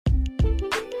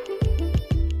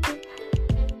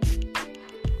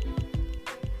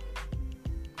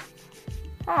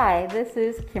Hi, this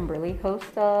is Kimberly,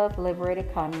 host of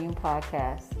Liberated Commune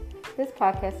Podcast. This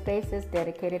podcast space is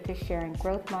dedicated to sharing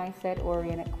growth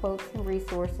mindset-oriented quotes and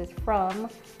resources from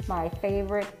my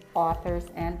favorite authors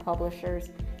and publishers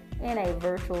in a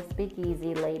virtual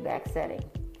speakeasy laid-back setting.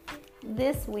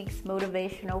 This week's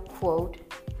motivational quote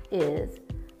is,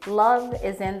 "Love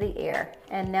is in the air,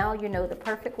 and now you know the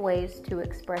perfect ways to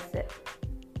express it."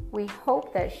 We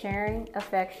hope that sharing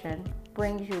affection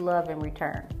brings you love in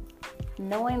return.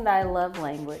 Knowing thy love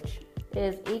language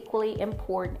is equally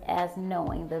important as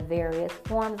knowing the various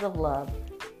forms of love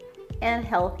and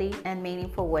healthy and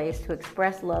meaningful ways to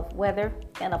express love, whether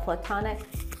in a platonic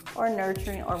or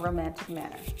nurturing or romantic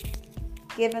manner.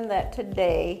 Given that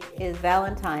today is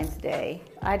Valentine's Day,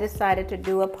 I decided to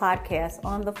do a podcast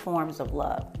on the forms of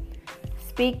love.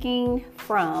 Speaking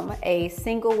from a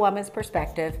single woman's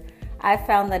perspective, I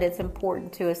found that it's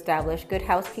important to establish good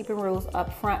housekeeping rules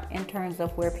up front in terms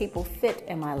of where people fit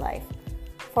in my life.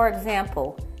 For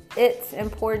example, it's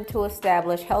important to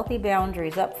establish healthy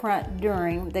boundaries up front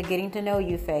during the getting to know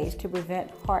you phase to prevent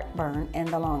heartburn in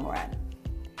the long run.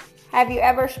 Have you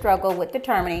ever struggled with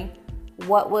determining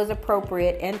what was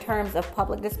appropriate in terms of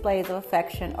public displays of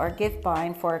affection or gift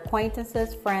buying for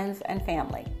acquaintances, friends, and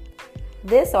family?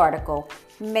 This article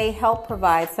may help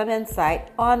provide some insight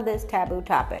on this taboo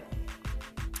topic.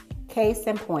 Case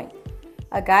in point,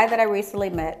 a guy that I recently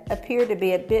met appeared to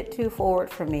be a bit too forward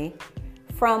for me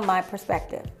from my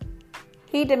perspective.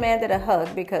 He demanded a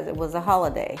hug because it was a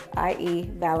holiday,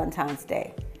 i.e. Valentine's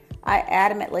Day. I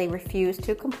adamantly refused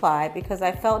to comply because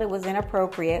I felt it was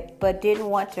inappropriate but didn't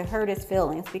want to hurt his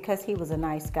feelings because he was a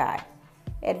nice guy.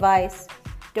 Advice: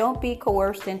 don't be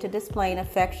coerced into displaying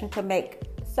affection to make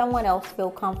someone else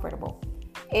feel comfortable.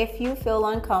 If you feel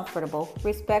uncomfortable,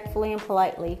 respectfully and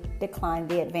politely decline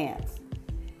the advance.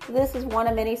 This is one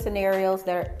of many scenarios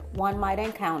that one might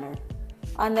encounter.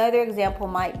 Another example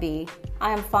might be,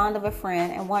 I am fond of a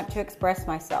friend and want to express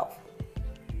myself.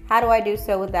 How do I do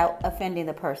so without offending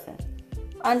the person?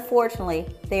 Unfortunately,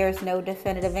 there is no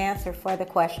definitive answer for the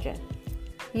question.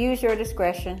 Use your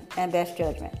discretion and best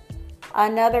judgment.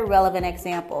 Another relevant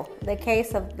example, the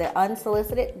case of the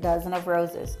unsolicited dozen of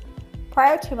roses.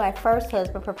 Prior to my first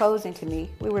husband proposing to me,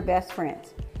 we were best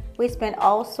friends. We spent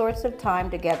all sorts of time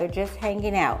together just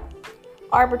hanging out.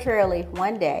 Arbitrarily,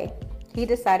 one day, he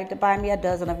decided to buy me a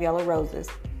dozen of yellow roses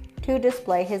to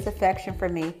display his affection for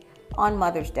me on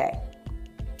Mother's Day.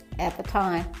 At the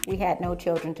time, we had no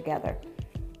children together.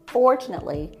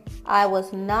 Fortunately, I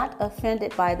was not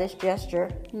offended by this gesture,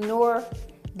 nor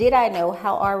did I know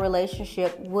how our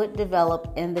relationship would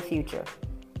develop in the future.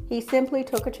 He simply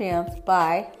took a chance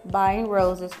by buying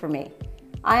roses for me.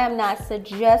 I am not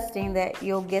suggesting that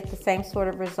you'll get the same sort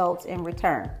of results in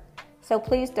return, so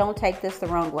please don't take this the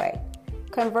wrong way.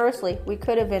 Conversely, we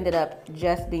could have ended up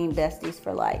just being besties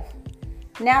for life.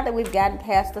 Now that we've gotten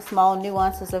past the small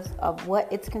nuances of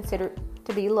what it's considered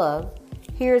to be love,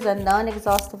 here's a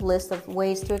non-exhaustive list of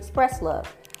ways to express love.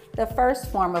 The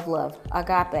first form of love,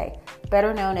 agape,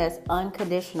 better known as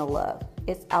unconditional love.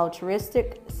 It's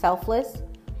altruistic, selfless,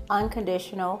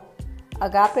 unconditional.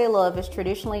 Agape love is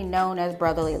traditionally known as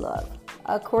brotherly love.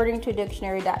 According to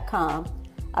dictionary.com,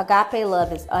 agape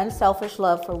love is unselfish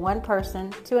love for one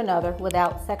person to another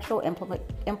without sexual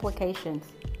implications.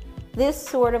 This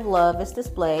sort of love is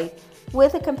displayed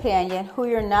with a companion who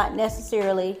you're not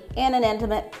necessarily in an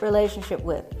intimate relationship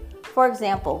with. For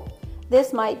example,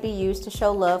 this might be used to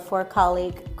show love for a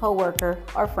colleague, coworker,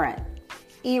 or friend.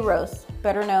 Eros,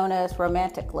 better known as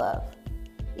romantic love.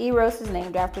 Eros is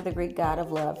named after the Greek god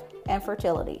of love and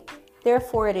fertility.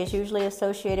 Therefore, it is usually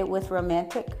associated with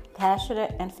romantic,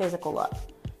 passionate, and physical love.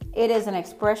 It is an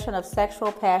expression of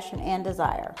sexual passion and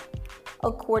desire.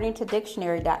 According to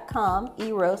dictionary.com,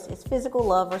 Eros is physical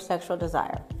love or sexual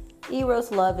desire.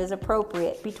 Eros love is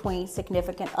appropriate between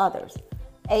significant others.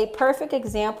 A perfect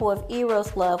example of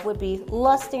Eros love would be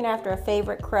lusting after a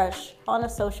favorite crush on a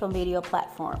social media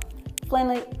platform.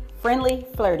 Friendly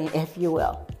flirting, if you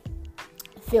will.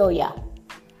 Philia,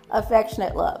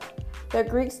 affectionate love. The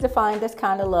Greeks defined this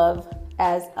kind of love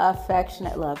as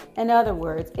affectionate love. In other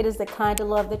words, it is the kind of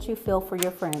love that you feel for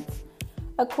your friends.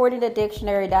 According to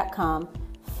dictionary.com,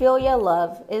 philia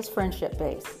love is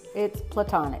friendship-based. It's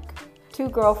platonic. Two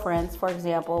girlfriends, for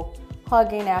example,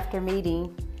 hugging after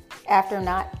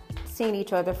not seeing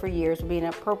each other for years would be an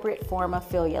appropriate form of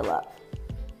philia love.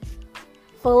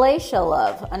 Philautia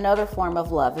love, another form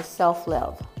of love, is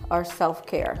self-love or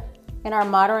self-care. In our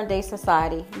modern day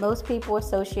society, most people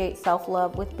associate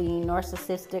self-love with being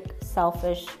narcissistic,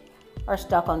 selfish, or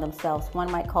stuck on themselves. One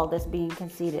might call this being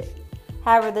conceited.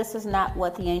 However, this is not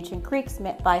what the ancient Greeks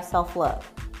meant by self-love.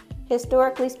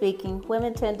 Historically speaking,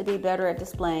 women tend to be better at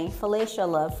displaying fellatio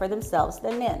love for themselves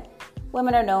than men.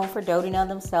 Women are known for doting on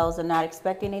themselves and not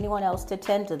expecting anyone else to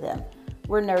tend to them.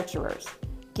 We're nurturers.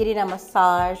 Getting a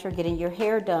massage or getting your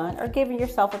hair done or giving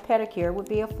yourself a pedicure would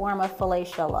be a form of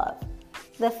fellatio love.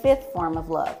 The fifth form of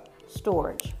love,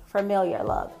 storge, familiar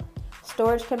love.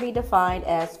 Storge can be defined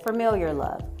as familiar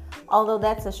love. Although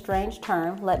that's a strange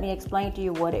term, let me explain to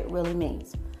you what it really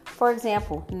means. For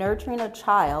example, nurturing a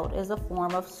child is a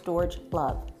form of storge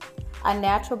love. A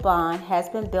natural bond has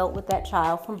been built with that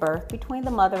child from birth between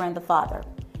the mother and the father.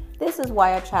 This is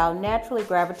why a child naturally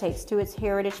gravitates to its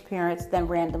heritage parents than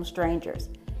random strangers.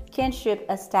 Kinship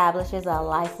establishes a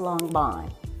lifelong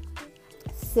bond.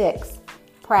 6.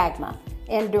 Pragma,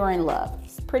 enduring love.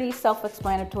 It's pretty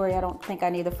self-explanatory. I don't think I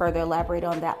need to further elaborate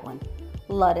on that one.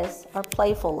 Ludus, or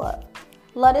playful love.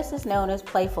 Ludus is known as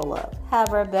playful love.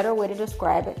 However, a better way to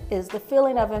describe it is the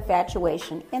feeling of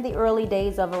infatuation in the early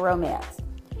days of a romance.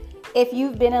 If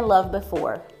you've been in love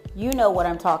before, you know what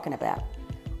I'm talking about.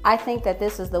 I think that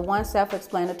this is the one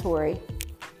self-explanatory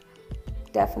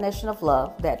definition of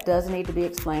love that doesn't need to be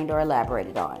explained or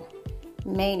elaborated on.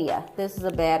 Mania. This is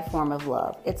a bad form of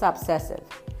love. It's obsessive.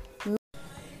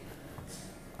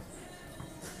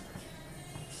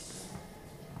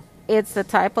 It's the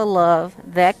type of love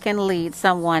that can lead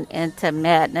someone into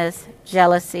madness,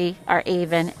 jealousy, or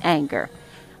even anger.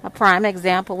 A prime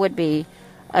example would be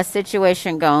a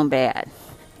situation gone bad.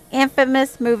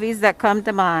 Infamous movies that come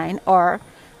to mind are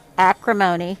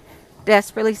Acrimony,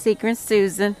 Desperately Seeking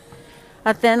Susan,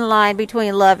 A Thin Line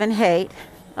Between Love and Hate,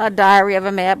 A Diary of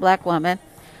a Mad Black Woman,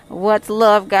 What's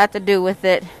Love Got to Do with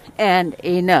It, and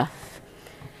Enough.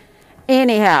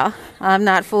 Anyhow, I'm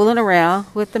not fooling around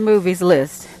with the movies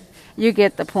list. You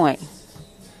get the point.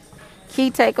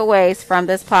 Key takeaways from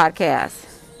this podcast.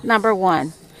 Number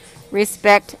 1,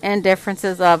 respect and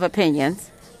differences of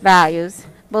opinions, values,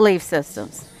 belief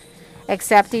systems.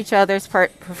 Accept each other's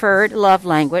preferred love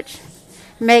language.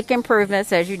 Make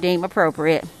improvements as you deem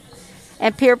appropriate.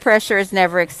 And peer pressure is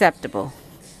never acceptable.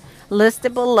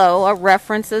 Listed below are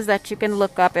references that you can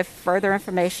look up if further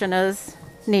information is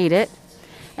needed.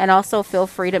 And also feel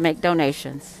free to make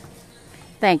donations.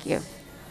 Thank you.